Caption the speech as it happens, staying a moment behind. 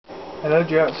Hello,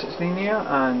 Jaannetts16 here,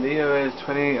 and here is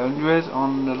 2800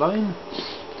 on the line,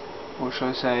 or should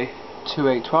I say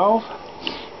 2812.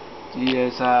 He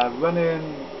is running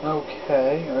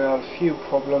okay. I had a few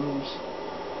problems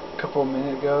a couple of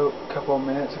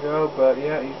minutes ago, but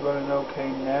yeah, he's running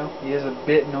okay now. He is a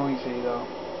bit noisy though,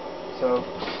 so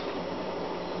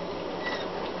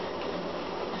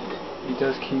he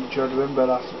does keep juddering, but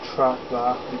that's a track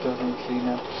that he does need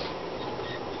cleaner.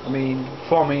 I mean,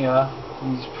 from here,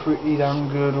 he's pretty damn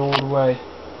good all the way.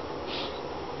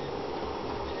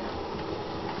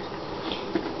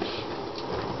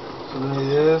 So there he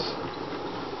is.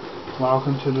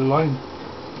 Welcome to the line.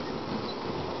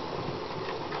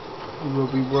 We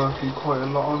will be working quite a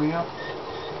lot on here.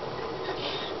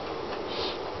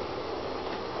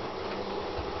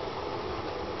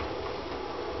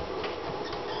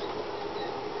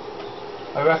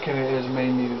 I reckon it is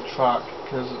mainly the track,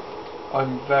 because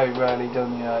I'm very rarely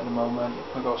done here at the moment.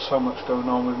 I've got so much going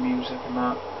on with music and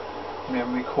that. I mean,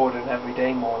 I'm recording every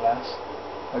day more or less.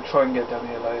 I try and get done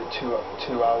here like two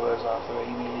hours after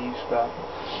Amy leaves, but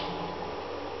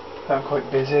I'm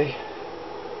quite busy.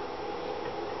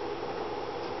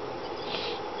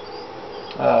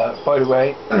 By the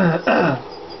way,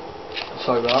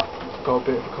 sorry about that, got a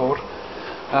bit of a cold.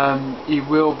 He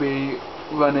will be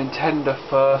running tender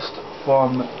first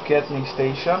from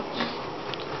Jaannetts16,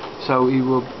 so he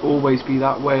will always be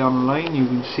that way on the line. You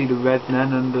can see the red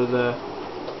N under the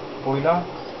boiler.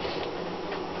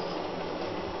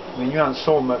 I mean, you haven't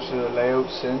saw much of the layout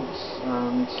since,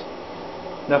 and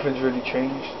nothing's really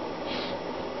changed.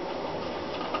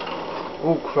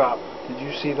 Oh crap, did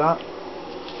you see that?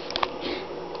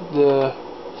 The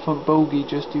front bogie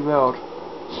just derailed.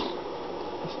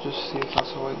 Let's just see if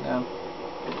that's alright now.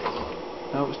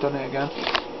 No, it's done it again.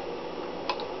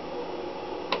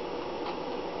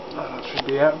 That should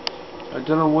be it. I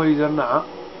don't know why he's done that.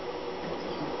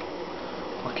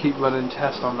 I'll keep running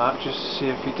tests on that just to see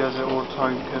if he does it all the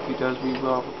time. If he does, we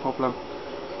will have a problem.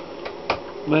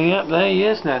 But yeah, there he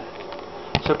is then.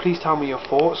 So please tell me your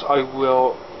thoughts. I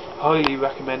will highly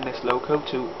recommend this loco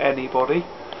to anybody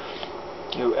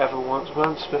who ever wants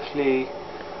one, especially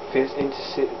if it's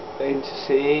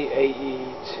Intercity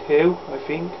 82, I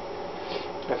think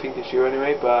it's you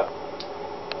anyway, but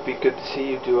it'd be good to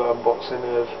see you do an unboxing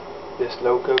of this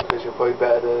loco, because you're probably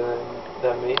better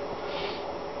than me.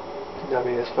 I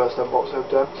mean, it's the first unbox I've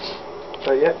done.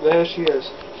 But yeah, there she is.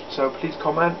 So please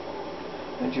comment,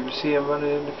 and you will see him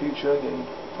running in the future again.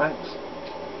 Thanks.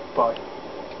 Bye.